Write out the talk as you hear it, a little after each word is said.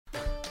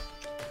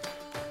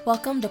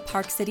Welcome to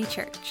Park City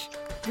Church.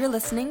 You're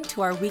listening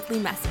to our weekly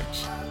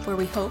message, where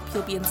we hope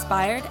you'll be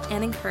inspired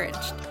and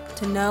encouraged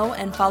to know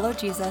and follow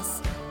Jesus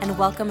and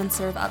welcome and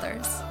serve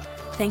others.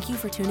 Thank you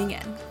for tuning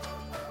in.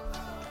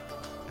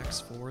 Acts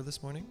 4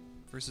 this morning,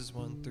 verses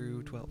 1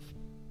 through 12.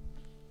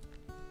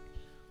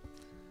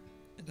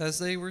 And as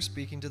they were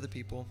speaking to the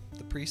people,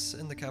 the priests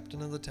and the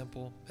captain of the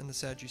temple and the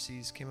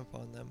Sadducees came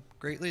upon them,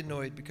 greatly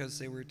annoyed because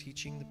they were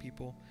teaching the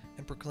people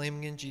and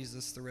proclaiming in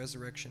Jesus the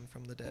resurrection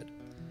from the dead.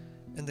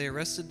 And they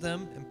arrested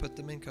them and put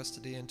them in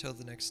custody until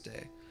the next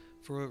day,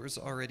 for it was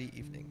already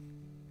evening.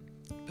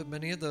 But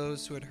many of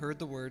those who had heard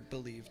the word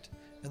believed,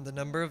 and the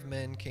number of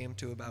men came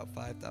to about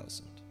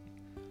 5,000.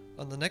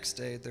 On the next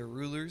day, their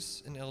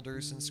rulers and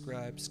elders and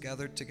scribes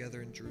gathered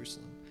together in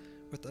Jerusalem,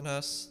 with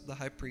Annas the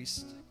high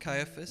priest,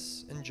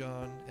 Caiaphas and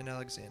John and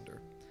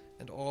Alexander,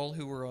 and all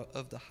who were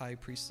of the high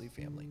priestly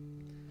family.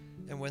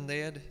 And when they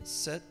had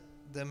set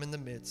them in the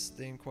midst,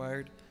 they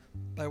inquired,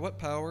 "By what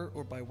power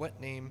or by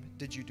what name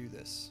did you do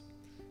this?"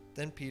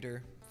 Then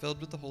Peter,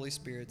 filled with the Holy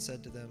Spirit,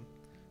 said to them,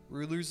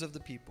 "Rulers of the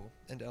people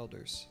and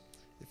elders,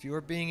 if you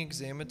are being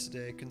examined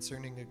today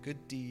concerning a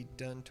good deed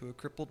done to a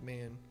crippled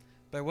man,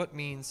 by what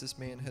means this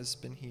man has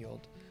been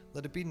healed,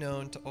 let it be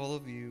known to all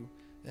of you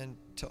and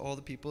to all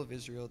the people of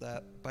Israel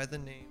that by the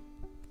name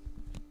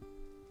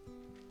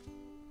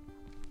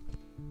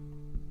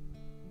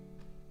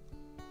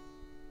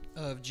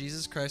of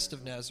Jesus Christ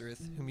of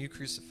Nazareth, whom you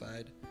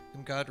crucified,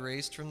 whom God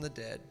raised from the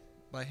dead,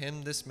 by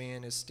him this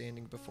man is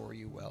standing before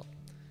you well.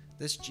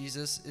 This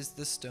Jesus is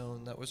the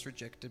stone that was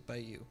rejected by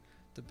you,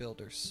 the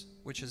builders,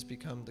 which has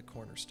become the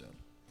cornerstone.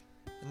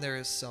 And there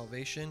is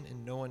salvation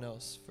in no one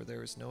else, for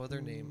there is no other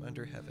name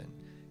under heaven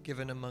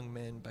given among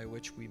men by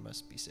which we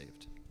must be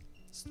saved."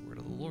 It's the word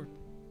of the Lord.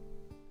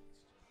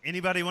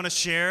 Anybody want to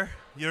share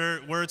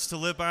your words to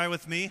live by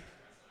with me?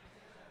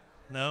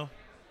 No?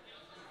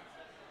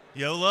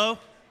 YOLO?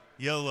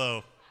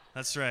 YOLO.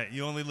 That's right.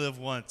 You only live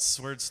once.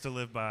 Words to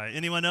live by.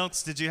 Anyone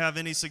else? Did you have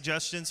any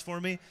suggestions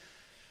for me?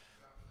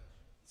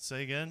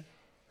 Say again?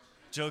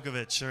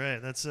 Djokovic. All right.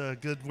 That's a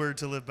good word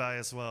to live by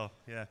as well.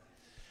 Yeah.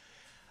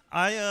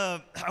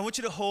 I want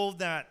you to hold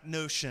that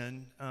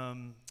notion.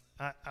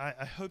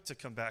 I hope to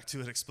come back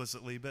to it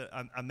explicitly, but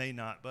I may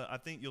not. But I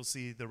think you'll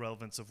see the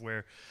relevance of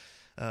where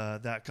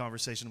that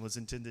conversation was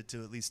intended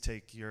to at least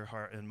take your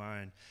heart and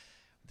mind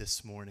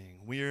this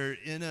morning. We're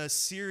in a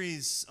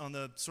series on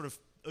the sort of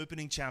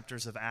opening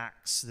chapters of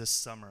Acts this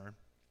summer,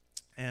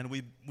 and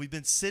we've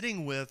been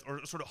sitting with,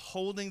 or sort of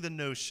holding the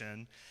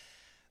notion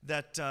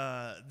that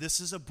this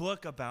is a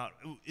book about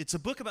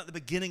the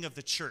beginning of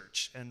the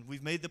church. And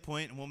we've made the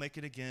point, and we'll make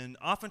it again.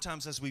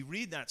 Oftentimes as we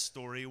read that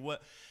story, what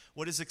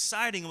is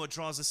exciting and what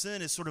draws us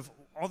in is sort of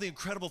all the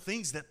incredible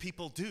things that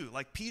people do,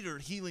 like Peter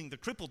healing the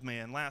crippled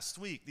man last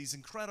week, these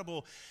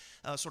incredible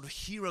sort of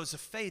heroes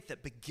of faith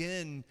that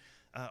begin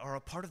are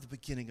a part of the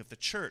beginning of the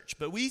church.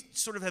 But we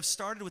sort of have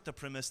started with the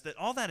premise that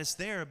all that is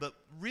there, but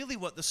really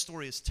what the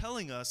story is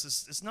telling us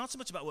is not so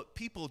much about what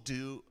people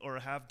do or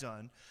have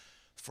done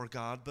for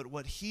God, but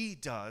what he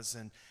does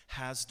and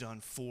has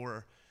done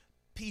for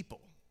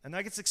people. And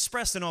that gets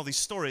expressed in all these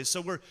stories.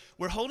 So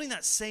we're holding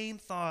that same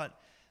thought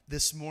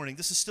this morning.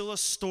 This is still a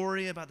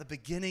story about the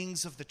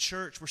beginnings of the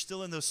church. We're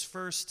still in those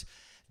first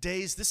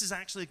days. This is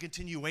actually a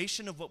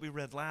continuation of what we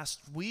read last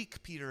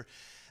week. Peter,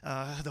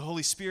 the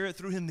Holy Spirit,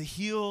 through him,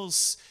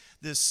 heals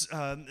this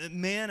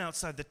man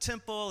outside the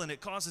temple, and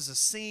it causes a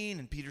scene,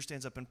 and Peter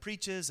stands up and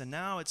preaches, and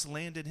now it's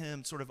landed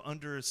him sort of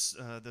under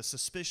the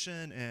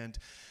suspicion and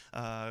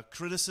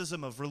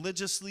criticism of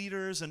religious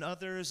leaders and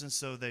others, and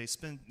so they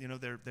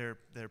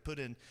they're put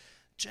in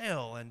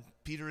jail, and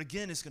Peter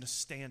again is going to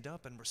stand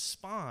up and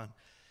respond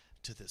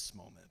to this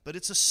moment. But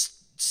it's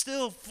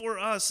still for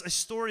us a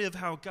story of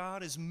how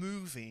God is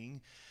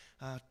moving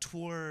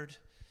toward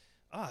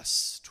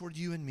us, toward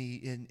you and me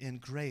in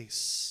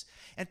grace.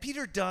 And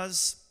Peter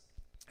does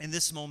in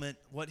this moment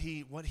what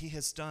he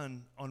has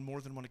done on more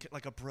than one occasion,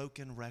 like a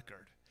broken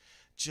record.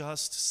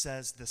 Just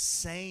says the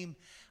same,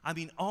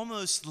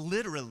 almost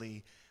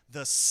literally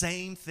the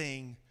same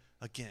thing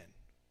again.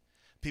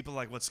 People are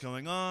like, what's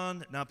going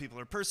on? Now people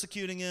are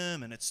persecuting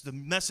him, and the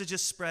message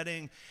is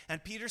spreading.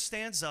 And Peter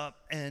stands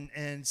up and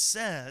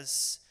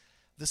says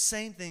the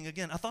same thing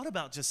again. I thought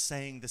about just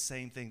saying the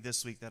same thing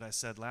this week that I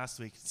said last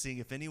week, seeing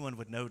if anyone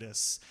would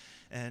notice.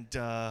 And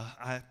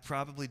I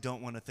probably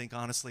don't want to think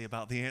honestly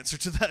about the answer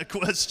to that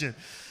question.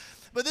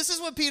 But this is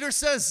what Peter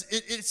says.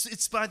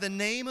 It's by the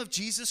name of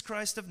Jesus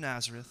Christ of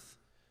Nazareth,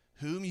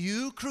 whom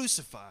you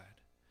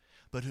crucified,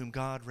 but whom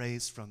God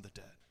raised from the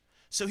dead.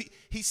 So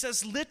he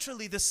says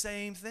literally the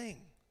same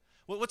thing.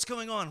 What's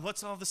going on?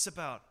 What's all this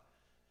about?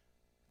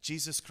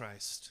 Jesus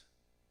Christ,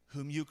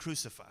 whom you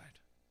crucified,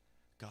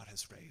 God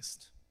has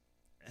raised.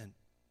 And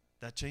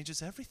that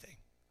changes everything.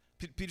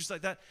 Peter's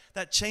like,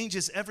 that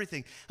changes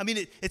everything.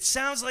 It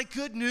sounds like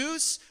good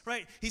news,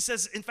 right? He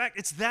says, in fact,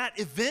 it's that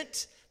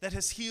event that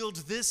has healed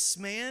this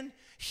man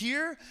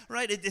here,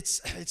 right? It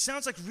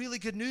sounds like really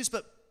good news,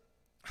 but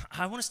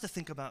I want us to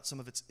think about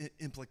some of its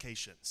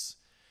implications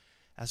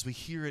as we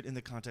hear it in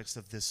the context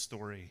of this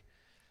story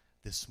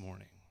this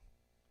morning.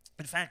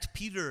 In fact,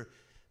 Peter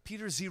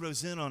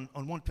zeroes in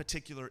on one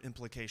particular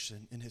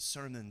implication in his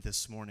sermon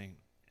this morning.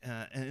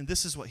 And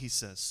this is what he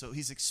says. So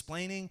he's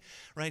explaining,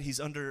 right? He's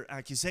under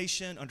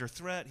accusation, under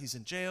threat. He's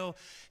in jail.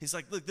 He's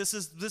like, look, this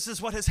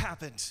is what has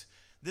happened.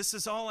 This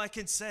is all I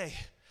can say,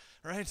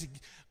 right?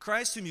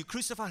 Christ, whom you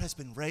crucified, has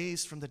been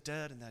raised from the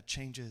dead, and that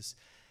changes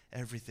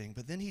everything.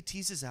 But then he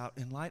teases out,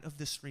 in light of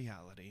this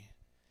reality,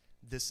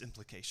 this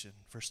implication,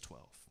 verse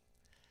 12.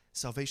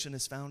 Salvation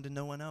is found in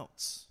no one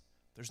else.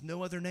 There's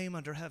no other name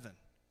under heaven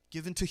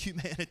given to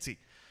humanity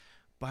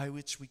by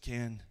which we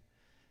can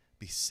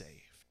be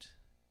saved.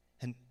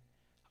 And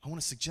I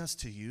want to suggest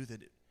to you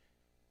that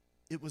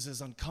it was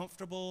as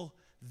uncomfortable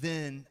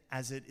then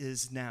as it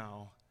is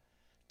now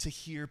to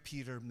hear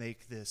Peter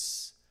make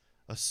this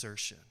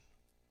assertion.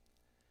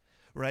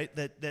 Right?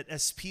 That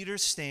as Peter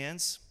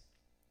stands,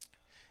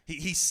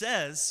 he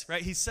says,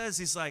 right?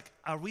 He's like,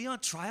 are we on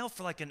trial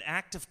for like an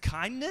act of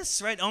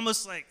kindness? Right?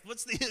 Almost like,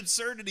 what's the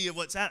absurdity of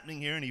what's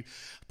happening here? And he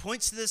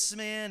points to this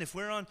man. If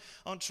we're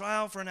on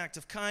trial for an act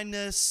of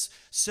kindness,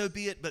 so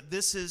be it. But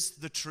this is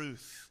the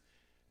truth.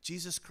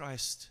 Jesus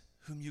Christ,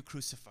 whom you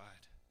crucified,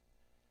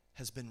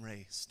 has been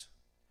raised.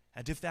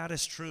 And if that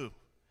is true,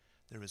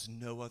 there is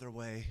no other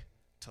way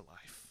to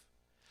life.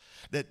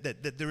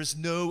 That there is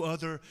no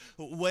other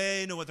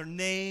way, no other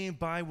name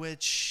by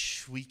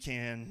which we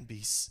can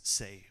be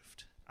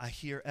saved. I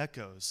hear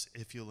echoes,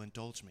 if you'll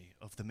indulge me,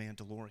 of the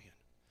Mandalorian.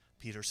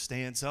 Peter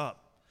stands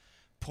up,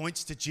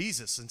 points to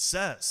Jesus, and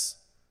says,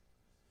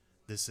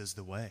 this is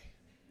the way.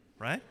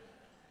 Right?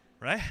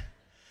 Right?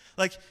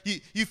 Like,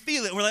 you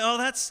feel it. We're like, oh,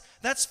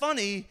 that's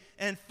funny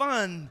and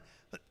fun,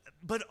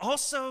 but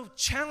also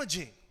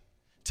challenging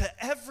to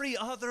every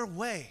other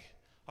way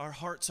our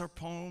hearts are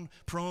prone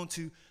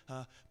to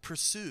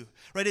pursue.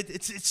 Right?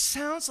 It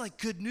sounds like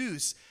good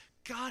news.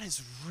 God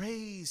has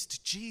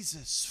raised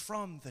Jesus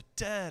from the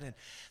dead, and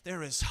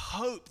there is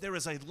hope. There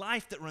is a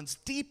life that runs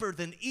deeper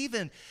than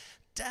even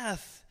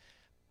death.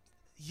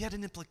 Yet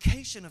an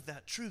implication of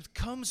that truth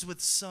comes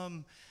with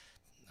some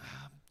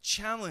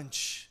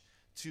challenge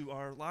to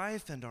our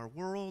life and our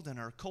world and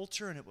our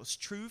culture, and it was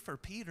true for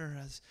Peter,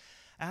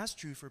 as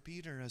true for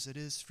Peter as it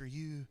is for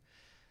you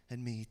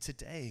and me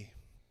today.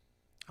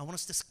 I want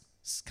us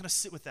to kind of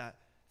sit with that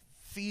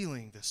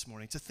feeling this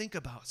morning, to think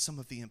about some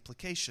of the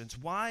implications.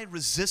 Why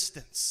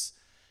resistance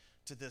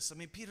to this? I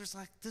mean, Peter's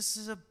like, this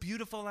is a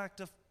beautiful act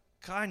of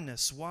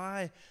kindness.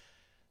 Why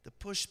the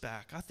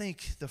pushback? I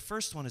think the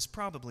first one is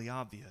probably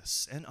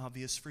obvious, and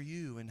obvious for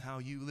you and how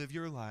you live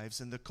your lives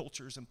and the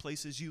cultures and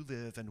places you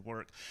live and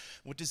work.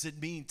 What does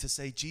it mean to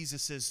say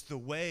Jesus is the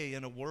way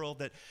in a world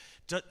that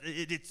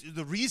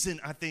the reason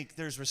I think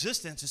there's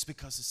resistance is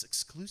because it's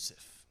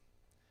exclusive.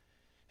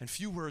 And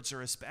few words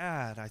are as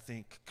bad, I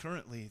think,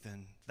 currently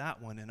than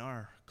that one in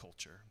our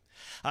culture.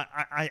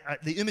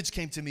 The image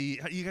came to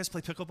me. You guys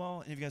play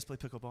pickleball? Any of you guys play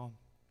pickleball?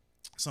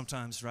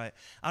 Sometimes, right?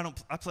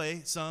 I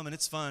play some, and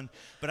it's fun.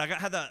 But I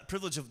had that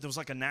privilege of, there was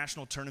like a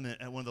national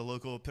tournament at one of the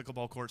local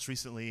pickleball courts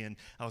recently, and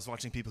I was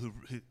watching people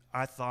who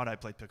I thought I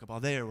played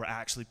pickleball. They were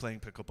actually playing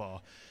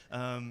pickleball.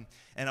 And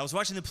I was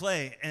watching them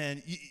play,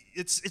 and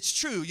it's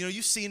true. You know,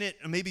 you've seen it,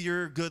 or maybe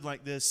you're good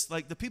like this.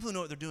 Like, the people who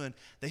know what they're doing,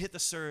 they hit the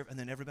serve, and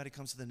then everybody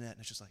comes to the net, and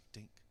it's just like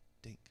dink,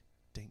 dink,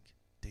 dink,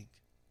 dink,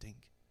 dink,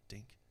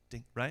 dink,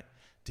 dink, right?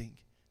 Dink,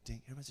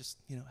 dink. Everybody's just,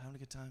 having a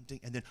good time.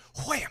 Dink, and then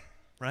wham,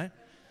 right?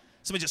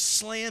 Somebody just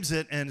slams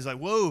it and is like,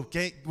 whoa,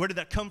 where did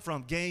that come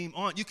from? Game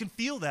on. You can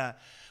feel that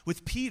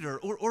with Peter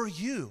or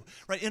you,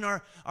 right? In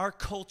our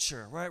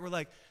culture, right? We're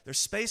like, there's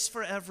space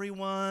for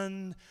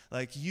everyone.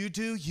 Like, you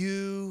do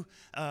you.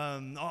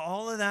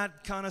 All of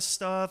that kind of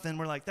stuff. And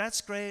we're like,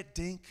 that's great.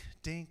 Dink,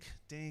 dink,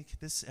 dink.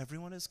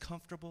 Everyone is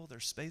comfortable.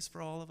 There's space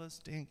for all of us.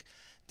 Dink,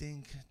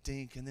 dink,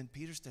 dink. And then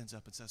Peter stands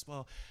up and says,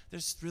 well,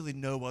 there's really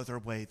no other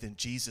way than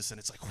Jesus. And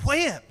it's like,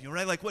 wham,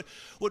 right? Like,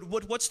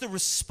 what's the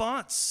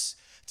response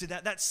to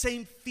that? That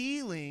same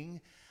feeling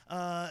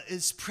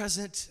is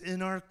present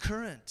in our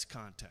current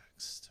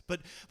context.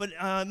 But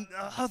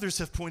others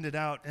have pointed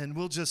out, and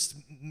we'll just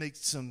make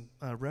some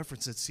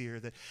references here,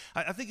 that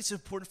I think it's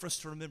important for us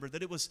to remember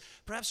that it was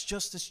perhaps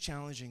just as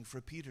challenging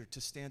for Peter to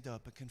stand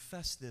up and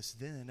confess this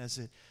then as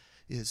it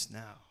is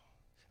now.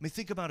 I mean,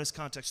 think about his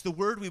context. The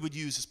word we would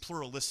use is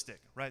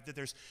pluralistic, right? That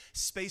there's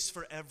space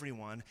for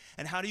everyone.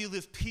 And how do you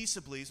live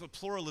peaceably? So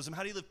pluralism.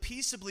 How do you live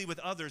peaceably with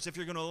others if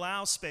you're going to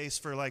allow space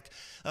for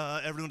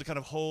everyone to kind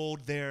of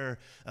hold their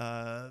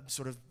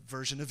sort of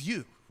version of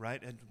you,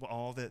 right? And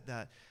all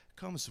that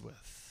comes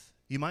with.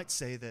 You might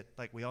say that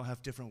we all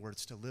have different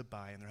words to live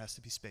by, and there has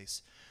to be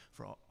space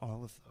for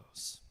all of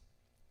those.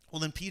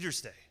 Well, in Peter's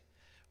day,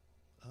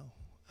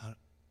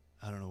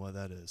 I don't know what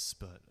that is,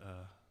 but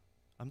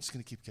I'm just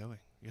going to keep going.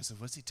 You guys say,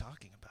 what's he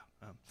talking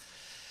about?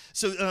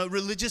 So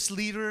religious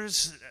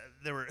leaders,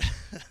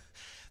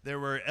 there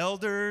were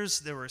elders,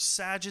 there were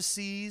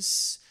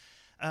Sadducees.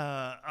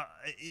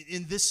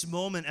 In this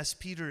moment, as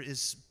Peter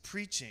is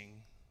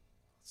preaching,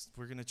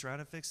 we're going to try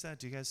to fix that.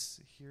 Do you guys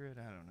hear it?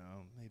 I don't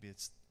know. Maybe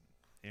it's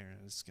Aaron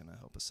is going to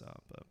help us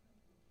out. But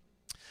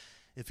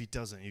If he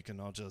doesn't, you can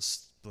all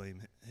just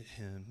blame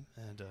him.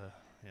 And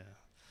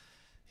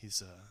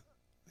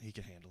he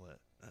can handle it.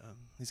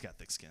 He's got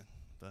thick skin.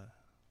 But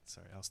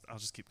sorry, I'll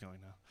just keep going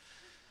now.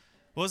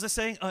 What was I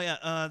saying? Oh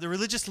yeah, the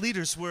religious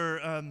leaders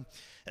were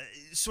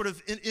sort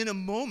of in a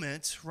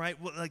moment, right?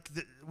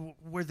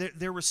 Where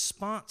their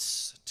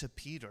response to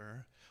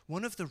Peter.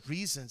 One of the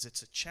reasons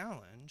it's a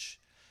challenge,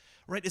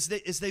 right, is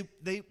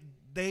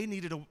they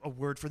needed a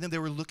word for them. They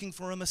were looking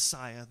for a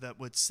Messiah that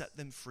would set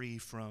them free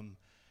from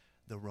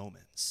the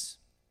Romans.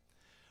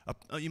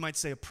 You might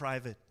say a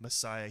private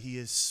Messiah. He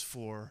is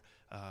for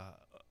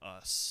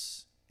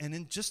us. And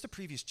in just the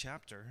previous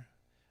chapter,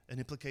 an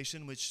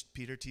implication which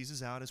Peter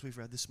teases out as we've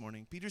read this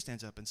morning, Peter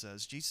stands up and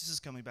says, Jesus is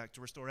coming back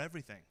to restore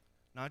everything.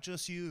 Not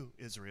just you,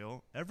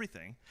 Israel,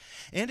 everything.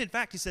 And in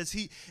fact, he says,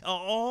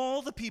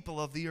 all the people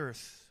of the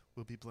earth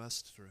will be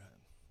blessed through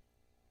him.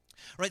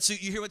 Right, so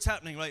you hear what's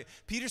happening, right?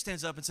 Peter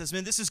stands up and says,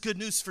 man, this is good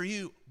news for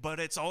you, but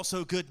it's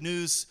also good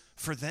news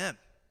for them.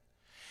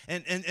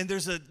 And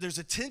there's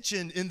a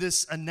tension in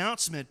this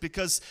announcement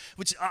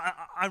which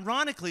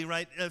ironically,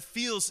 right,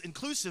 feels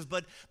inclusive,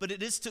 but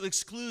it is to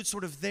exclude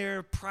sort of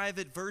their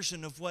private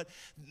version of what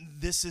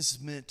this is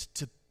meant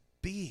to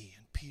be.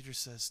 And Peter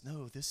says,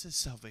 no, this is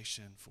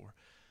salvation for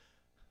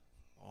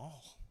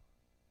all.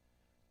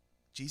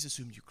 Jesus,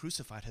 whom you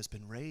crucified, has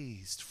been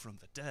raised from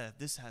the dead.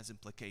 This has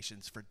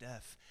implications for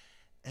death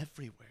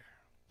everywhere.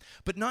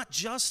 But not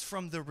just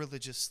from the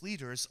religious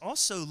leaders.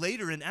 Also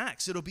later in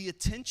Acts, it'll be a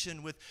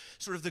tension with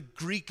sort of the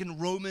Greek and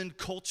Roman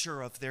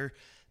culture of their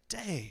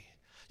day.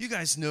 You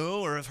guys know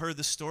or have heard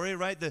the story,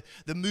 right?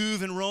 The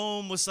move in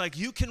Rome was like,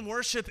 you can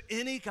worship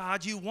any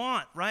god you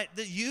want, right?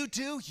 That you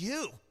do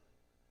you.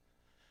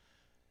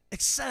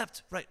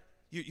 Except, right,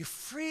 you're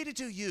free to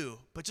do you,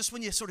 but just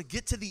when you sort of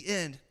get to the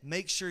end,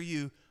 make sure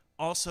you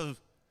also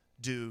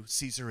do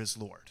Caesar as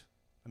Lord.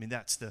 I mean,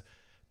 that's the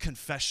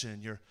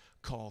confession you're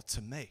called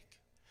to make.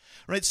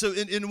 Right, so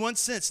in one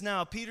sense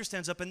now, Peter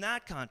stands up in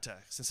that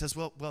context and says,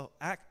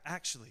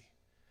 actually,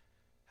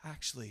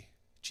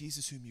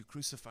 Jesus whom you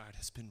crucified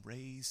has been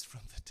raised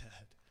from the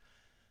dead.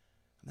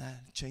 And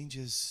that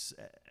changes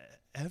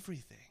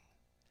everything.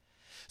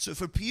 So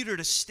for Peter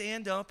to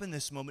stand up in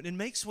this moment and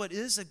makes what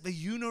is a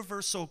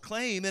universal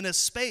claim in a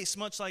space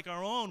much like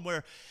our own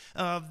where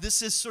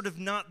this is sort of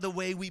not the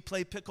way we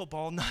play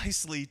pickleball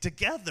nicely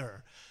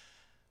together.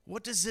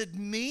 What does it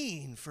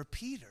mean for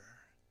Peter?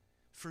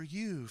 For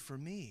you, for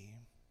me,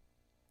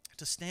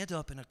 to stand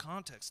up in a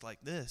context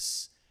like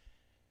this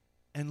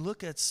and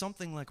look at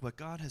something like what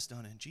God has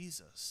done in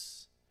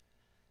Jesus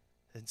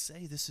and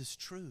say this is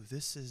true,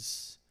 this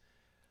is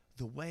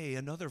the way.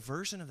 Another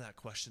version of that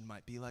question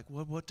might be like,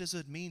 well, what does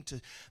it mean to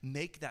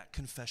make that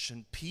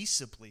confession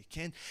peaceably?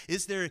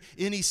 Is there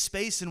any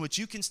space in which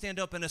you can stand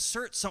up and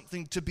assert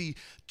something to be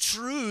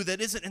true that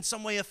isn't in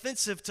some way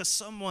offensive to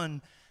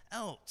someone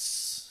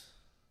else?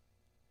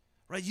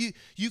 Right?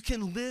 You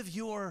can live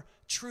your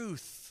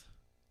truth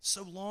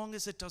so long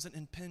as it doesn't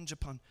impinge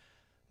upon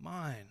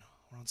mine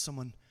or on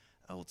someone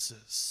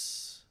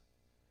else's.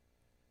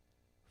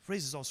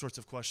 Raises all sorts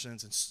of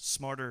questions, and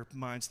smarter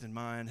minds than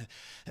mine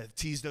have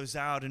teased those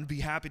out and be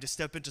happy to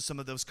step into some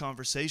of those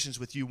conversations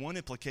with you. One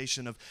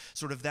implication of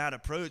sort of that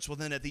approach, well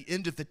then at the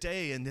end of the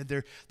day, and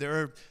then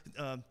there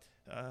are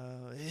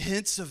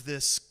hints of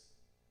this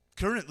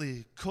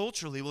currently,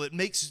 culturally, well, it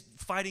makes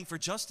fighting for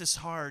justice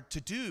hard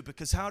to do,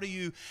 because how do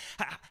you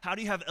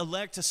have a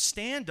leg to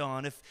stand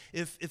on if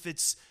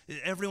it's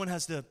everyone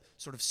has the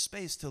sort of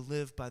space to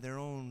live by their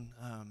own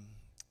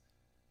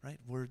right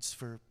words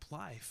for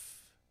life?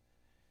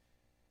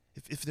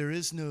 If there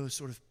is no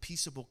sort of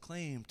peaceable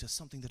claim to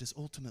something that is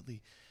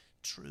ultimately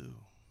true.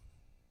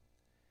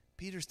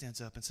 Peter stands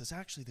up and says,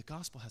 actually, the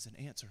gospel has an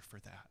answer for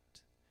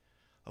that.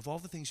 Of all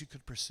the things you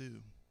could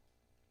pursue,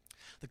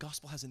 the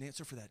gospel has an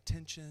answer for that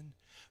tension,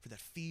 for that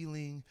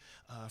feeling,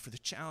 for the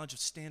challenge of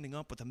standing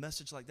up with a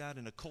message like that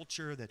in a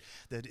culture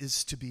that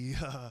is to be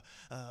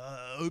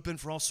open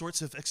for all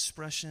sorts of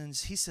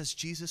expressions. He says,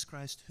 Jesus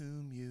Christ,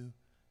 whom you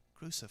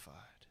crucified.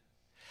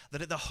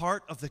 That at the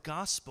heart of the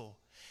gospel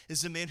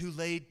is a man who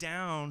laid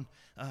down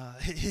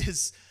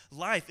his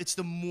life. It's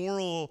the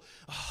moral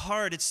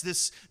heart. It's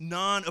this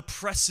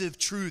non-oppressive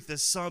truth,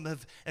 as some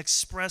have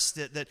expressed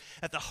it, that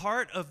at the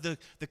heart of the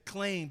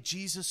claim,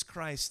 Jesus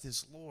Christ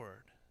is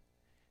Lord,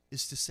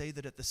 is to say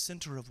that at the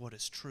center of what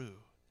is true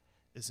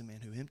is a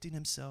man who emptied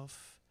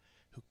himself,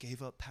 who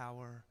gave up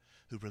power,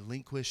 who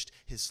relinquished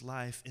his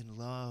life in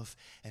love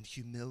and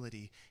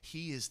humility.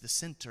 He is the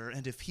center,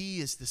 and if he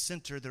is the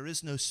center, there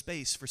is no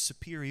space for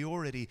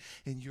superiority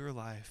in your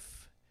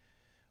life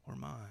or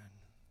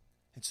mine.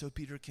 And so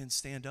Peter can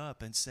stand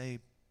up and say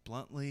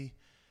bluntly,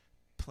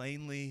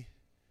 plainly,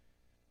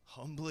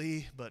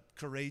 humbly, but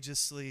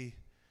courageously,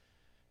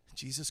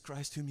 Jesus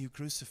Christ whom you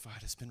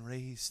crucified has been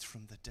raised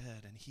from the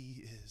dead, and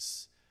he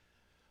is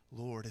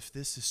Lord. If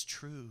this is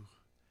true,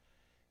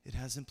 it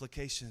has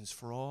implications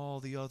for all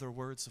the other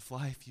words of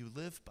life you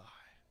live by.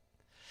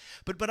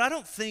 But I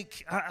don't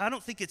think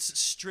it's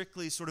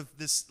strictly sort of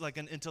this like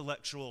an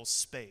intellectual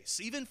space,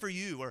 even for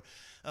you or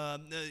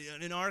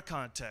in our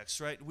context,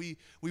 right? We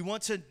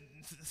want to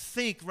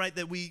think, right,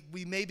 that we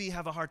maybe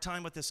have a hard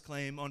time with this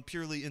claim on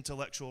purely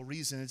intellectual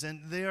reasons,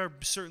 and they are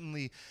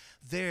certainly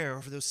there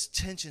for those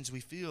tensions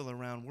we feel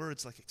around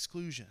words like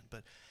exclusion.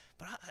 But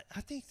I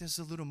think there's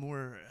a little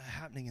more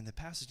happening in the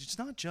passage. It's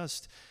not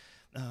just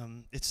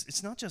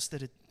it's not just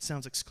that it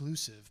sounds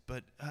exclusive,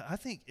 but I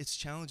think it's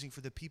challenging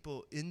for the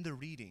people in the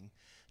reading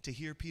to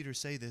hear Peter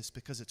say this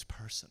because it's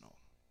personal.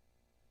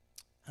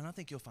 And I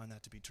think you'll find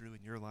that to be true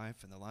in your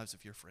life and the lives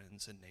of your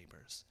friends and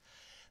neighbors.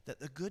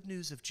 That the good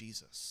news of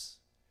Jesus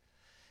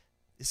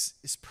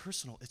is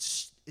personal.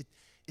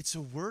 It's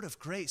a word of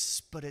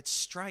grace, but it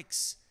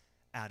strikes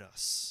at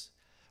us.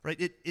 Right,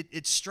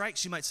 it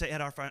strikes, you might say, at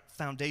our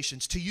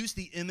foundations. To use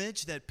the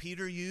image that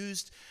Peter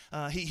used,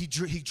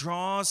 he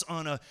draws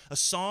on a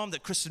psalm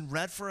that Kristen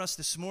read for us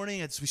this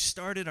morning as we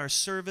started our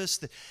service,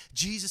 that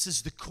Jesus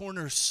is the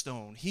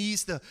cornerstone.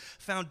 He's the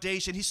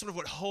foundation. He's sort of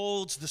what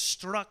holds the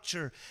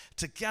structure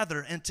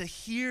together. And to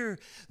hear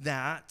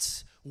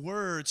that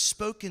word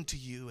spoken to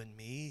you and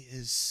me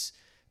is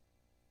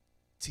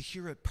to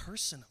hear it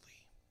personally,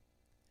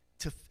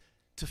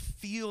 to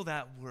feel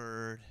that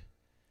word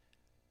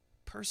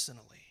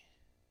personally.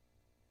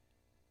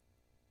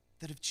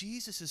 That if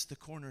Jesus is the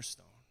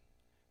cornerstone,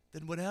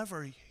 then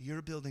whatever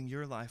you're building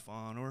your life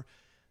on, or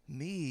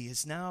me,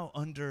 is now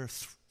under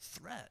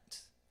threat,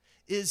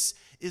 is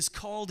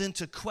called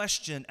into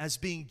question as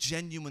being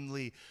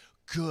genuinely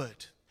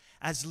good,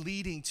 as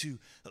leading to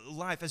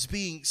life, as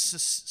being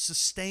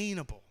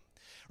sustainable.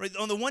 Right?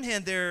 On the one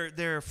hand,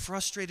 they're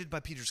frustrated by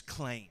Peter's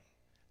claim,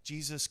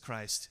 Jesus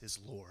Christ is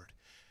Lord,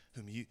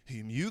 whom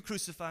you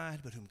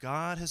crucified, but whom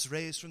God has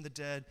raised from the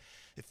dead.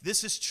 If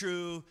this is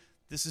true,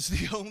 this is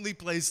the only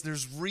place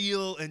there's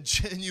real and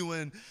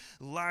genuine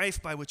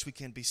life by which we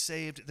can be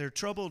saved. They're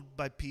troubled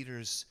by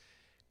Peter's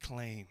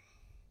claim.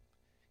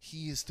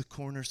 He is the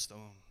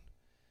cornerstone,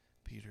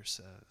 Peter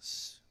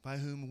says, by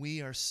whom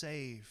we are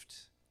saved.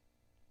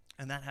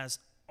 And that has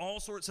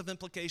all sorts of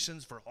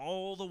implications for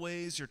all the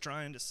ways you're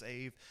trying to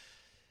save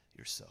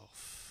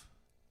yourself.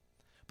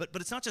 But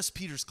it's not just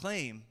Peter's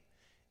claim.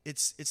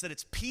 It's that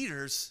it's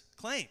Peter's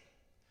claim.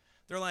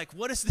 They're like,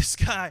 what is this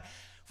guy?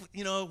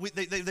 You know,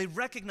 they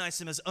recognize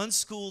him as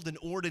unschooled and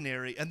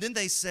ordinary, and then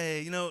they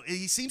say, you know,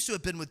 he seems to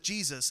have been with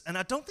Jesus, and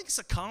I don't think it's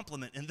a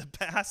compliment in the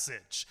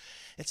passage.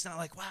 It's not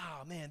like,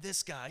 wow, man,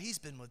 this guy, he's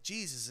been with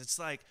Jesus. It's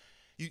like,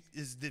 I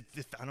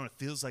don't know, it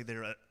feels like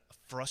they're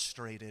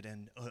frustrated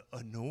and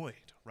annoyed,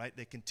 right?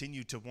 They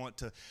continue to want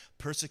to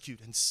persecute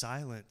and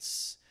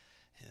silence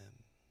him.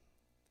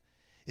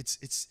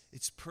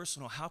 It's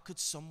personal. How could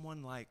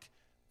someone like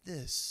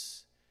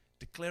this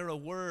declare a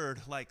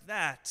word like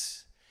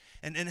that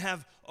and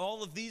have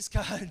all of these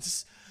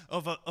kinds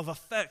of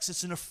effects?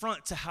 It's an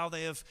affront to how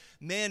they have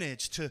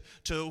managed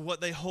to what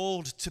they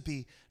hold to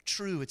be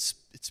true. It's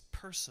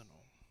personal.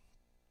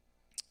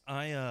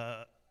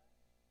 I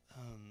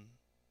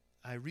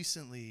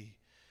recently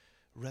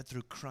read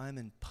through Crime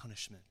and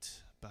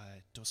Punishment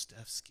by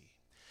Dostoevsky,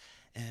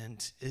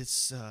 and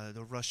it's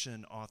the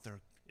Russian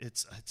author.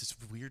 It's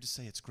weird to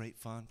say it's great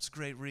fun. It's a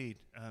great read.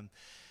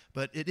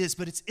 But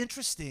it's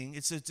interesting.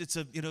 It's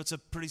a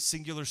pretty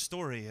singular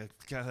story.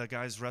 A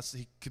guy's arrested,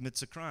 he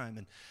commits a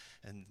crime,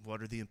 and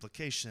what are the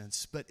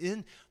implications? But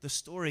in the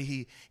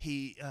story,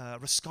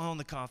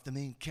 Raskolnikov, the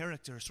main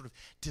character, sort of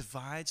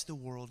divides the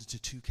world into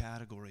two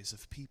categories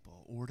of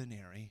people: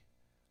 ordinary,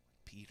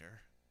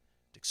 Peter,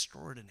 and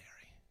extraordinary.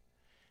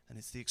 And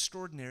it's the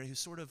extraordinary who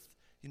sort of,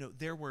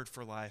 their word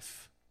for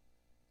life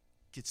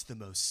gets the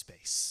most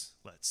space,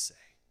 let's say.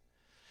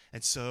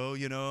 And so,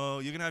 you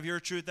can have your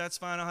truth, that's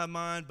fine, I'll have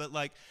mine, but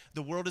like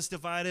the world is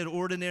divided,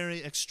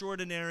 ordinary,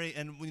 extraordinary,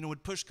 and when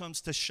push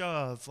comes to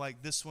shove,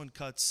 like this one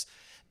cuts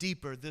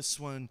deeper, this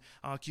one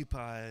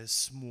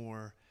occupies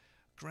more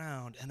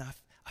ground. And I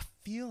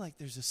feel like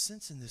there's a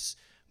sense in this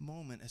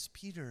moment as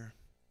Peter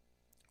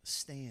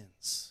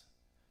stands.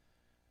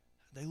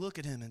 They look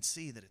at him and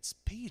see that it's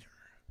Peter.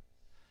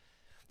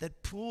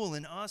 That pull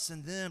in us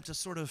and them to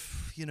sort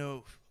of,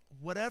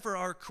 whatever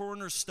our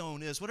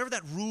cornerstone is, whatever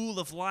that rule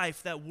of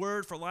life, that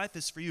word for life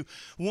is for you,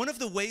 one of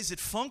the ways it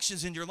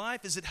functions in your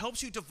life is it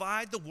helps you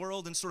divide the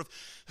world and sort of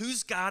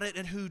who's got it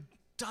and who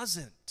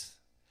doesn't.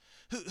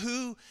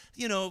 Who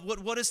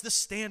what is the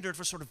standard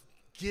for sort of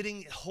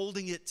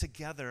holding it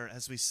together,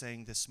 as we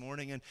sang this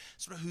morning, and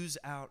sort of who's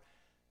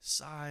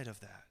outside of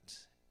that.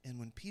 And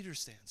when Peter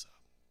stands up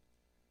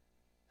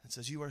and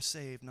says, you are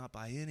saved not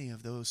by any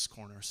of those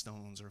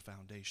cornerstones or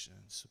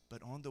foundations,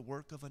 but on the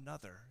work of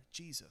another,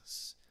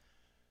 Jesus,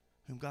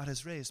 whom God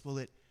has raised, well,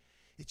 it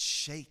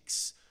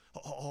shakes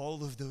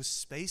all of those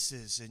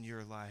spaces in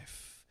your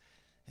life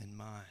and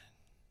mine.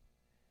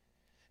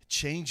 It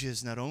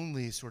changes not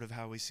only sort of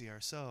how we see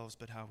ourselves,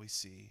 but how we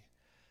see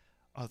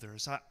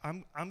others.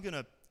 I'm going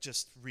to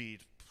just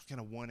read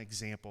kind of one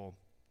example.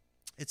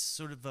 It's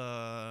sort of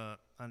I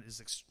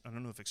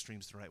don't know if extreme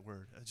is the right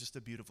word, just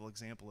a beautiful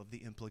example of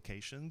the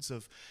implications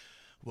of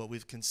what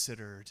we've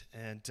considered,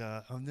 and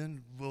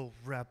then we'll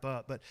wrap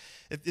up. But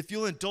if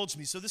you'll indulge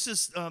me, so this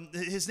is,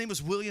 his name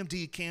was William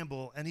D.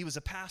 Campbell, and he was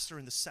a pastor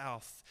in the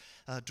South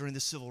during the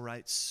Civil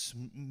Rights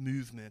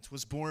Movement.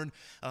 Was born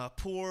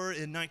poor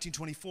in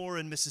 1924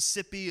 in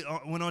Mississippi,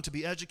 went on to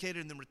be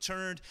educated, and then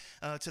returned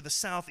to the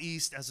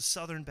Southeast as a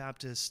Southern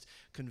Baptist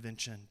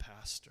Convention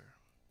pastor.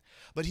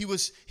 But he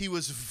was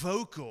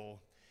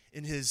vocal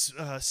in his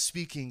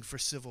speaking for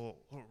civil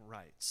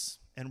rights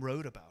and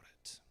wrote about it.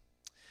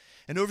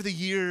 And over the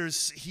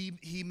years,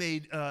 he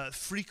made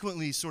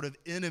frequently sort of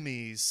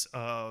enemies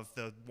of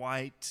the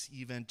white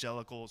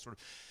evangelical sort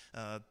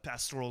of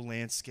pastoral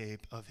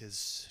landscape of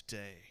his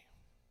day,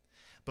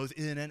 both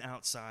in and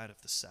outside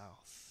of the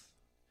South.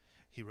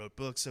 He wrote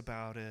books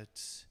about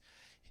it.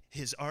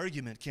 His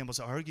argument, Campbell's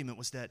argument,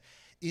 was that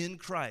in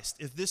Christ,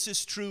 if this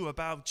is true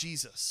about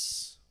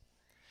Jesus,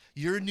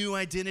 your new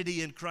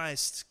identity in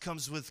Christ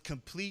comes with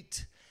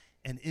complete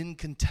and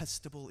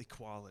incontestable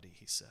equality,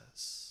 he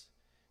says.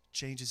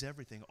 Changes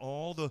everything.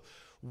 All the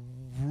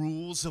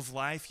rules of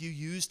life you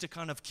use to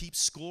kind of keep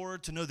score,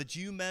 to know that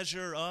you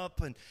measure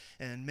up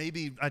and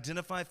maybe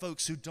identify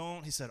folks who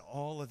don't, he said,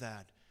 all of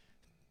that,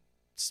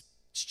 it's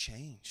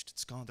changed.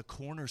 It's gone. The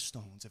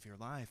cornerstones of your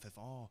life have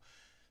all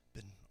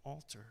been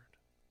altered.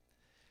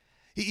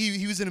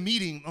 He was in a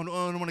meeting on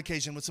one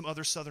occasion with some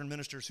other Southern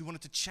ministers who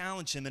wanted to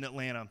challenge him in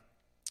Atlanta.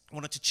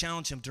 Wanted to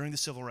challenge him during the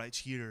civil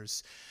rights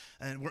years,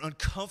 and were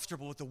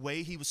uncomfortable with the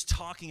way he was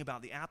talking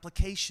about the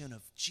application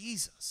of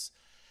Jesus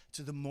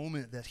to the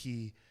moment that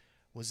he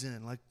was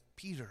in, like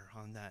Peter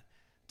on that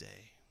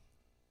day.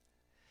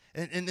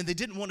 And they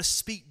didn't want to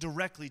speak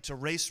directly to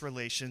race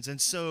relations, and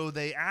so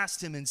they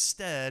asked him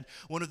instead.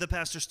 One of the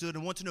pastors stood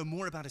and wanted to know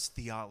more about his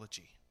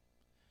theology.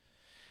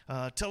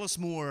 Tell us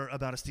more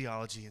about his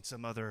theology, and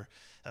some other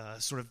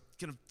sort of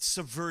kind of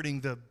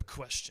subverting the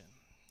question.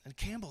 And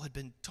Campbell had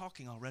been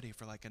talking already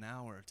for like an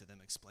hour to them,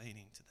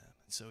 explaining to them.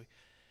 And so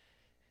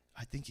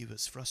I think he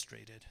was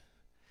frustrated.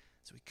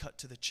 So he cut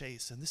to the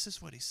chase, and this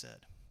is what he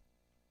said.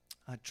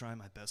 I'd try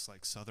my best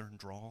like Southern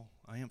drawl.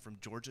 I am from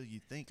Georgia.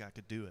 You'd think I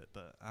could do it,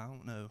 but I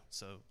don't know.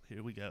 So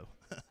here we go.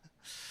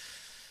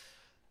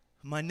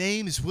 My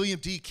name is William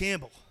D.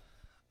 Campbell.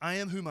 I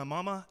am who my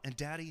mama and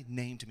daddy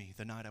named me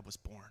the night I was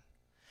born.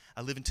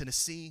 I live in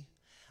Tennessee.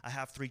 I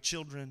have 3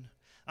 children.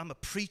 I'm a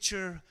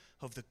preacher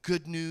of the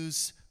good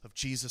news of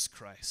Jesus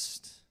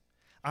Christ.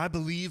 I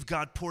believe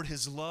God poured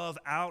his love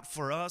out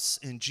for us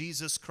in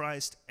Jesus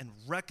Christ and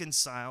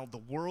reconciled the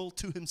world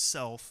to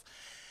himself,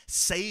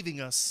 saving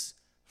us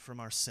from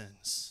our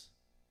sins.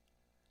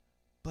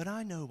 But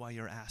I know why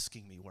you're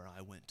asking me where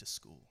I went to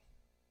school.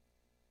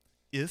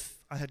 If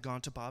I had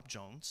gone to Bob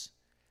Jones,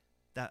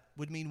 that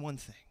would mean one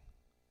thing.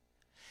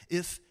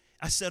 If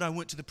I said I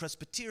went to the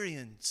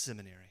Presbyterian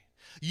seminary,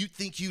 you'd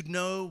think you'd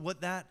know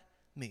what that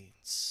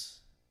means.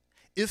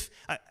 If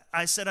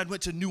I said I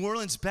went to New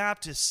Orleans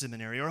Baptist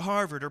Seminary or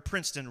Harvard or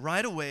Princeton,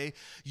 right away,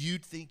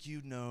 you'd think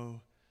you'd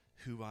know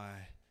who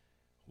I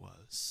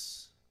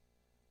was.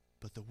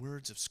 But the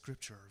words of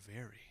Scripture are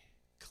very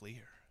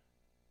clear.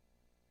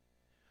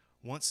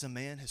 Once a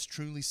man has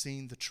truly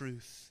seen the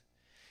truth,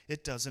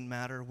 it doesn't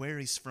matter where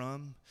he's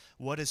from,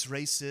 what his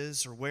race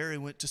is, or where he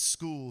went to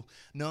school.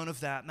 None of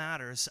that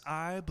matters.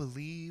 I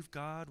believe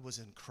God was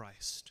in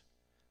Christ.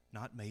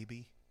 Not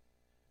maybe,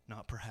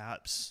 not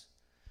perhaps,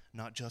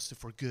 not just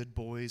if we're good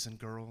boys and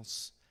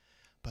girls,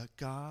 but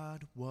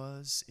God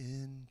was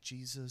in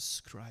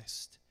Jesus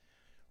Christ,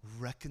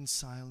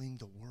 reconciling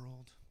the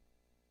world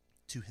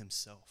to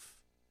himself.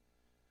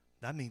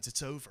 That means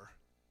it's over,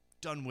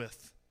 done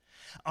with.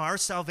 Our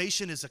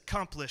salvation is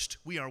accomplished.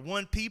 We are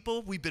one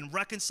people. We've been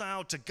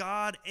reconciled to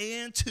God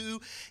and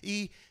to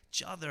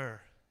each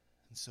other.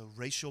 And so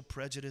racial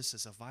prejudice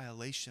is a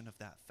violation of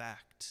that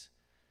fact.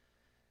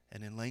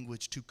 And in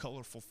language too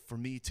colorful for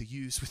me to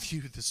use with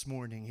you this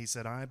morning, he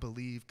said, I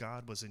believe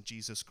God was in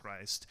Jesus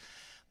Christ.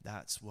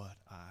 That's what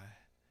I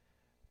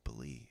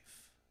believe.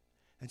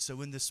 And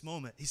so in this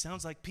moment, he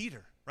sounds like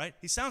Peter, right?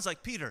 He sounds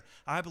like Peter.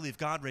 I believe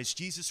God raised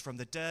Jesus from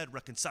the dead,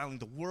 reconciling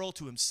the world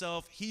to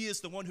himself. He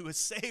is the one who has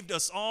saved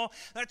us all.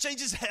 That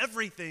changes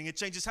everything. It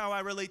changes how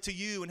I relate to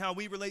you and how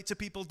we relate to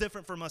people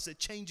different from us. It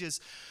changes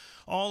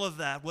all of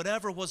that.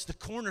 Whatever was the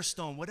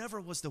cornerstone,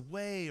 whatever was the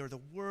way or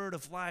the word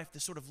of life that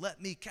sort of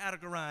let me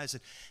categorize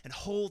and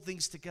hold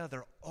things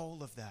together,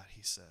 all of that,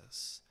 he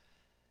says,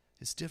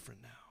 is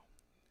different now.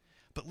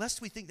 But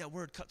lest we think that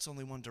word cuts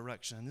only one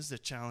direction, this is a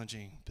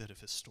challenging bit of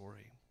his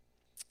story.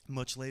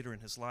 Much later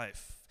in his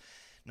life,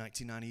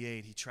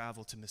 1998, he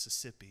traveled to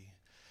Mississippi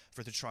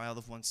for the trial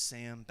of one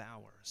Sam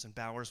Bowers. And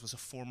Bowers was a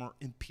former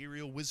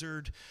imperial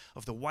wizard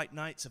of the White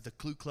Knights of the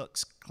Ku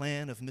Klux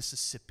Klan of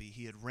Mississippi.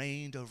 He had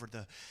reigned over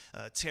the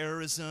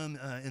terrorism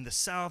in the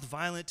South,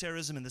 violent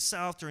terrorism in the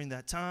South during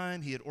that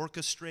time. He had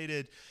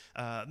orchestrated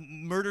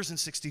murders in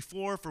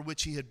 '64 for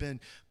which he had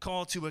been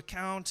called to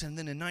account. And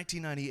then in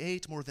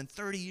 1998, more than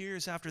 30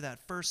 years after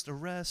that first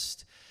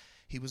arrest,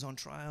 he was on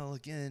trial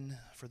again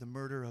for the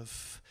murder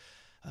of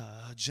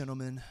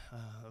gentleman,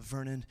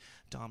 Vernon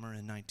Dahmer,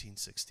 in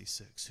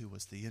 1966, who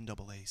was the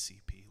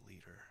NAACP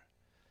leader.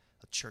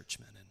 a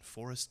churchman in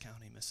Forest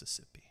County,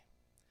 Mississippi.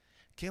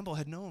 Campbell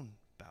had known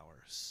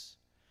Bowers,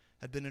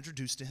 had been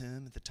introduced to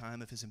him at the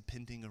time of his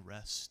impending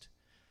arrest.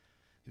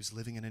 He was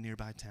living in a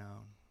nearby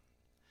town.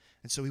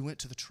 And so he went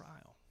to the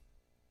trial.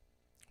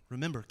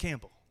 Remember,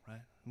 Campbell,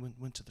 right?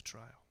 Went to the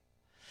trial.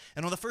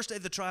 And on the first day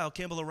of the trial,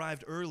 Campbell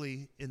arrived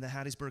early in the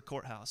Hattiesburg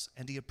courthouse,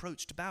 and he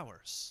approached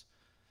Bowers,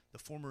 the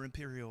former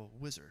imperial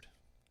wizard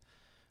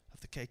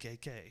of the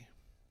KKK.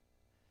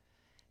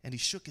 And he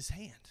shook his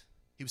hand.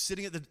 He was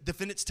sitting at the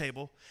defendant's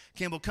table.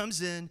 Campbell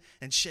comes in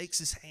and shakes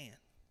his hand.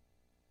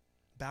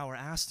 Bauer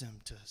asked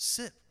him to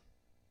sit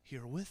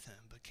here with him,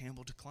 but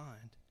Campbell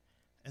declined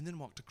and then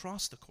walked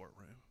across the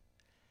courtroom,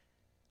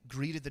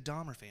 greeted the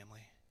Dahmer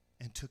family,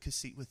 and took his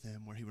seat with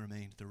them where he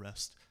remained the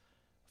rest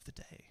of the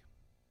day.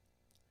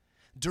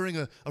 During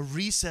a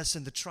recess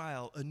in the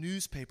trial, a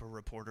newspaper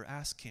reporter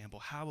asked Campbell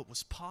how it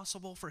was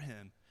possible for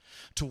him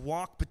to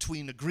walk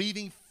between a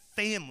grieving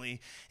family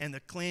and the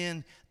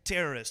Klan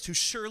terrorist who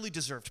surely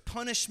deserved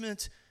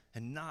punishment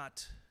and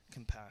not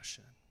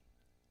compassion.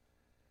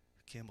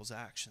 Campbell's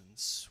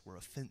actions were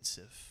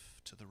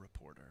offensive to the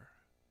reporter.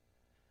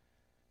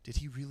 Did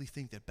he really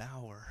think that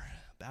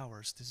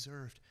Bowers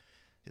deserved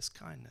his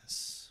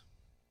kindness?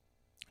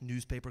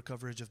 Newspaper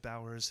coverage of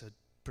Bowers had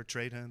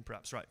portrayed him,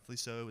 perhaps rightfully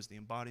so, as the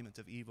embodiment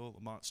of evil,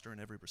 a monster in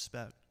every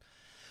respect.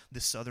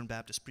 This Southern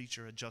Baptist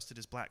preacher adjusted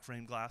his black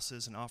frame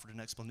glasses and offered an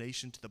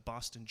explanation to the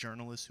Boston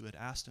journalist who had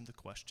asked him the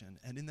question.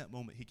 And in that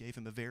moment, he gave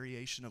him a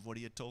variation of what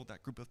he had told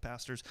that group of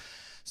pastors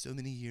so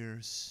many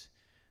years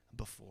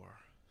before.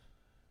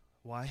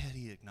 Why had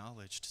he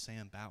acknowledged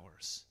Sam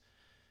Bowers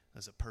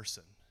as a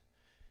person,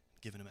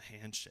 given him a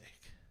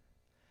handshake?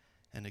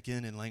 And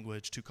again, in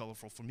language too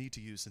colorful for me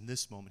to use in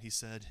this moment, he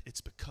said,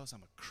 "It's because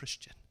I'm a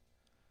Christian."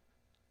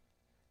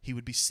 He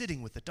would be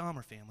sitting with the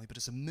Dahmer family, but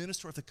as a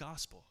minister of the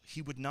gospel,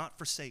 he would not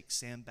forsake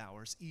Sam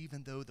Bowers,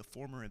 even though the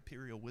former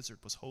imperial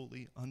wizard was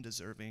wholly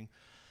undeserving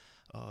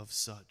of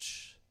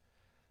such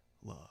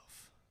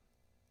love.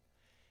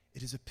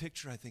 It is a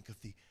picture, I think, of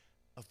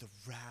the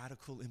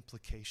radical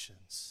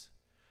implications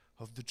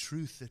of the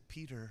truth that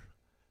Peter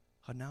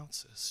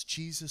announces.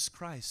 Jesus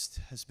Christ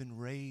has been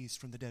raised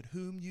from the dead,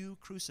 whom you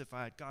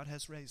crucified, God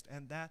has raised,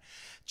 and that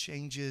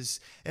changes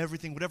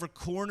everything. Whatever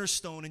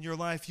cornerstone in your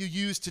life you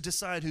use to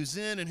decide who's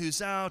in and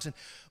who's out, and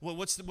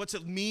what's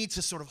it mean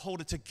to sort of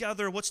hold it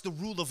together, what's the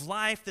rule of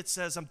life that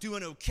says I'm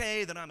doing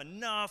okay, that I'm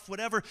enough,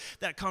 whatever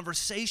that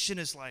conversation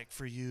is like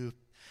for you,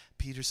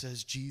 Peter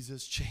says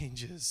Jesus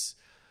changes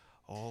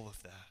all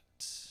of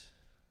that.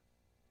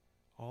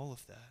 All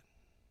of that.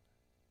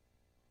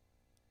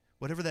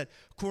 Whatever that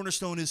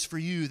cornerstone is for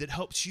you that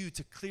helps you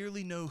to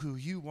clearly know who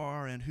you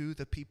are and who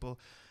the people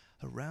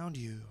around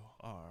you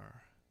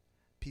are.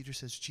 Peter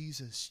says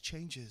Jesus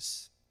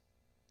changes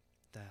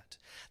that.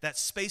 That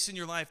space in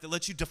your life that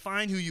lets you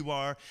define who you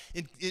are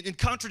in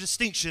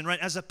contradistinction,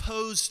 right, as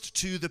opposed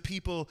to the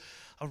people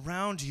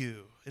around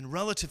you. In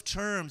relative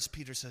terms,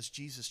 Peter says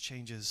Jesus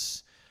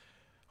changes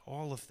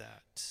all of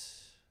that.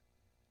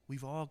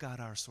 We've all got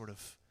our sort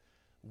of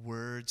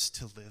words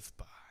to live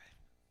by.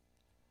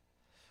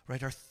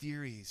 Right, our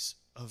theories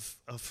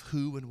of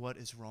who and what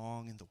is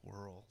wrong in the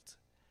world,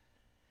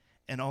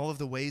 and all of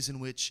the ways in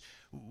which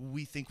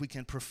we think we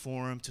can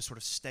perform to sort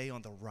of stay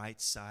on the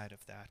right side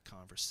of that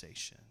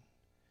conversation.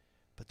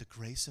 But the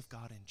grace of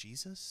God in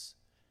Jesus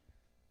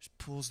just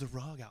pulls the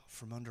rug out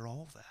from under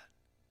all that.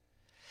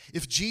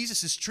 If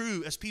Jesus is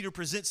true, as Peter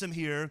presents him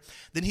here,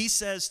 then he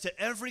says to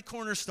every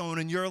cornerstone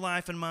in your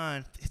life and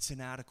mine, it's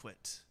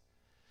inadequate.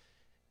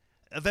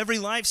 Of every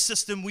life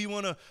system we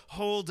want to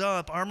hold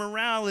up, our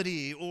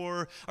morality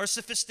or our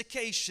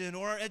sophistication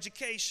or our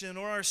education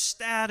or our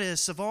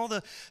status, of all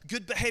the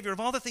good behavior, of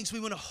all the things we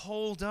want to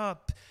hold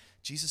up,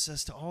 Jesus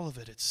says to all of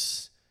it,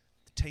 it's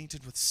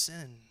tainted with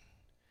sin.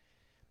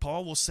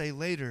 Paul will say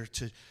later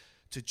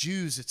to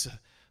Jews, it's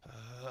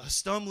a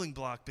stumbling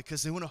block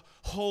because they want to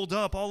hold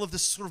up all of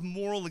this sort of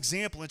moral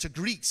example. And to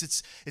Greeks,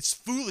 it's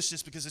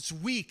foolishness because it's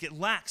weak. It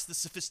lacks the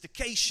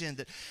sophistication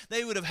that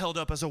they would have held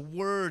up as a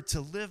word to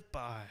live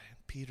by.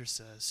 Peter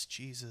says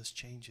Jesus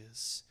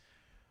changes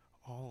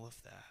all of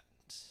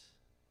that.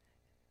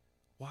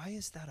 Why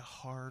is that a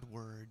hard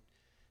word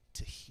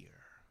to hear?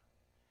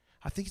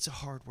 I think it's a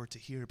hard word to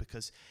hear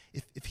because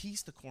if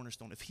he's the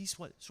cornerstone, if he's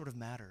what sort of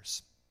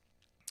matters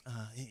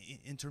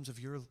in terms of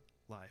your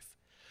life,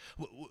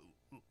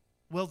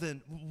 well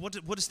then, what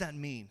does that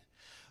mean?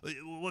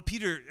 What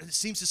Peter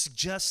seems to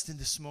suggest in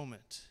this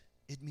moment,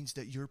 it means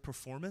that your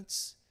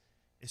performance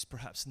is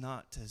perhaps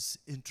not as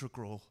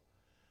integral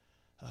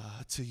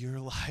to your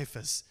life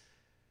as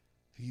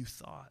you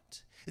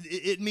thought.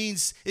 It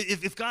means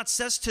if God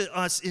says to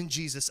us in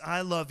Jesus,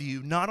 I love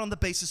you, not on the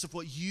basis of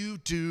what you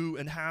do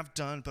and have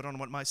done, but on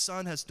what my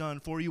son has done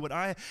for you, what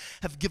I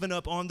have given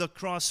up on the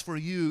cross for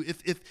you,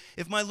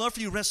 if my love for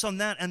you rests on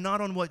that and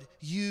not on what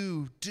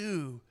you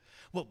do,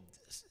 well,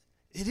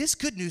 it is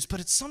good news,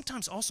 but it's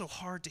sometimes also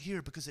hard to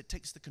hear because it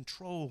takes the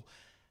control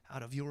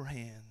out of your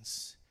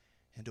hands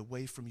and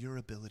away from your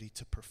ability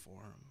to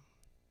perform.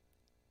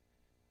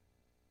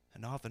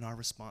 And often our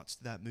response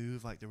to that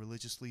move, like the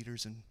religious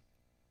leaders in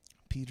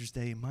Peter's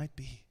day, might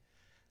be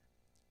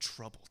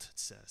troubled, it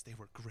says. They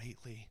were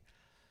greatly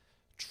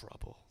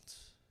troubled.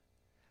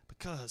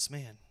 Because,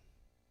 man,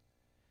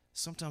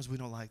 sometimes we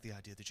don't like the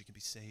idea that you can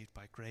be saved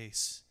by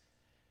grace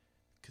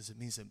because it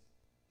means that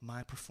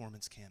my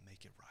performance can't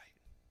make it right,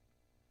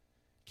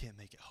 can't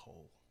make it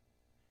whole,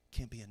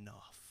 can't be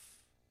enough.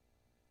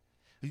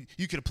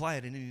 You could apply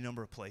it in any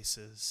number of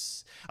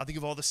places. I think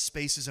of all the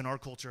spaces in our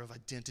culture of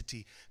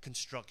identity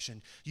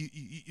construction.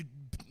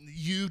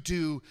 You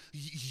do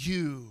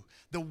you.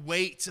 The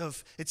weight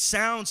of, it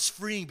sounds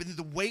freeing, but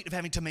the weight of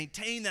having to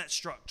maintain that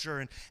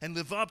structure and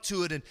live up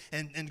to it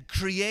and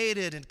create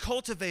it and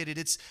cultivate it.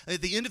 It's,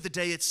 at the end of the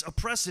day, it's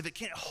oppressive. It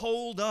can't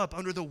hold up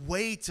under the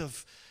weight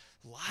of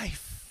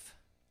life.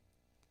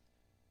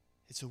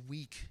 It's a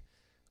weak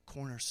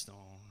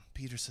cornerstone.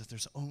 Peter says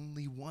there's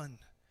only one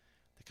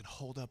that can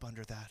hold up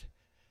under that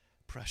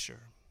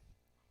pressure.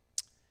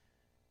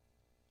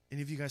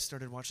 Any of you guys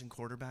started watching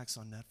Quarterbacks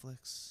on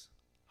Netflix?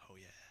 Oh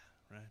yeah,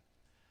 right?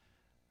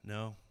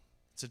 No.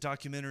 It's a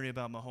documentary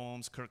about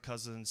Mahomes, Kirk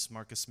Cousins,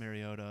 Marcus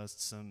Mariota,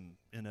 some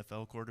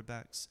NFL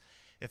quarterbacks.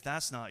 If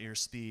that's not your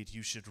speed,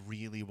 you should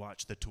really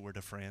watch the Tour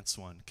de France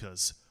one,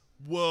 because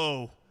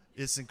whoa,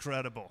 it's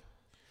incredible.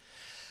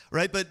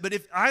 Right, but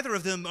if either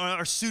of them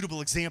are suitable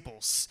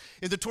examples,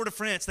 in the Tour de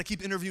France, they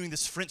keep interviewing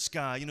this French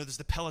guy. You know, there's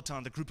the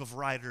peloton, the group of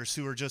riders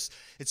who are just,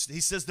 he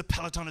says the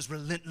peloton is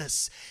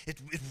relentless. It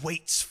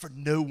waits for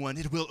no one.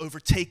 It will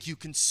overtake you,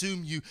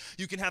 consume you.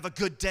 You can have a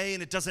good day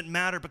and it doesn't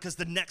matter because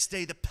the next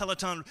day the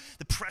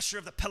pressure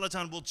of the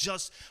peloton will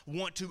just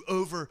want to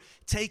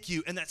overtake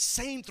you. And that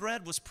same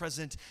thread was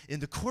present in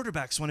the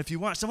Quarterbacks one. If you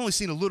watched, I've only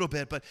seen a little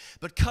bit, but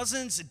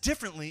Cousins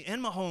differently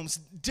and Mahomes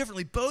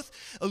differently both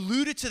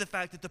alluded to the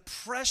fact that the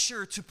pressure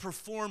to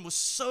perform was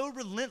so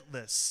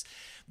relentless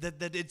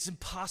that it's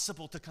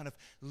impossible to kind of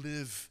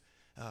live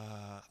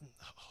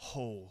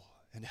whole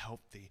and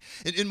healthy.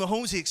 In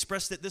Mahomes, he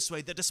expressed it this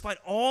way, that despite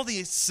all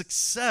the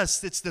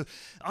success, it's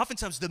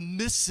oftentimes the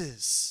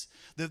misses,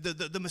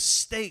 the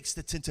mistakes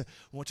that tend to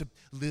want to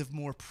live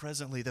more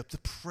presently, the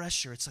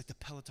pressure, it's like the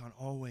peloton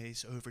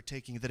always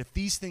overtaking, that if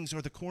these things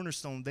are the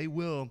cornerstone, they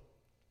will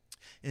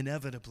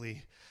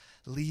inevitably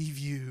leave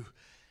you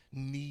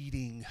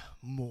needing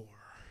more.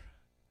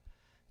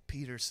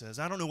 Peter says,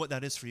 I don't know what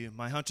that is for you.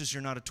 My hunch is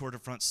you're not a Tour de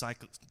France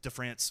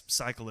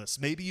cyclist.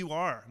 Maybe you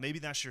are. Maybe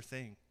that's your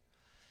thing.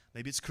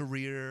 Maybe it's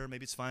career,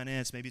 maybe it's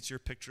finance, maybe it's your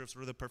picture of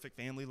sort of the perfect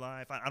family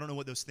life. I don't know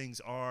what those things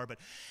are, but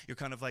you're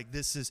kind of like,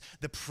 this is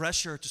the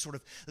pressure to sort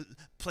of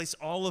place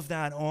all of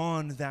that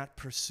on that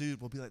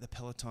pursuit will be like the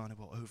peloton. It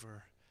will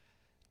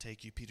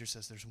overtake you. Peter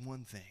says there's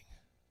one thing,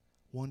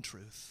 one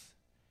truth.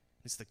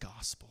 It's the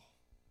gospel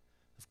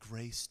of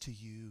grace to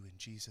you in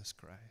Jesus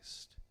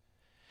Christ.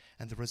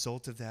 And the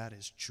result of that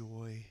is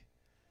joy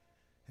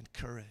and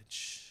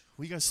courage.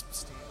 Will you guys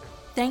stand there?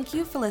 Thank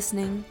you for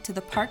listening to the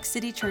Park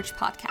City Church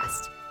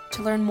podcast.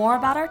 To learn more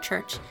about our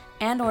church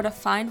and or to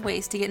find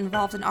ways to get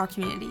involved in our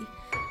community,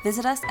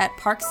 visit us at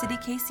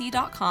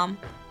parkcitykc.com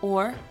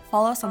or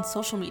follow us on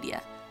social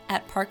media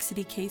at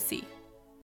parkcitykc.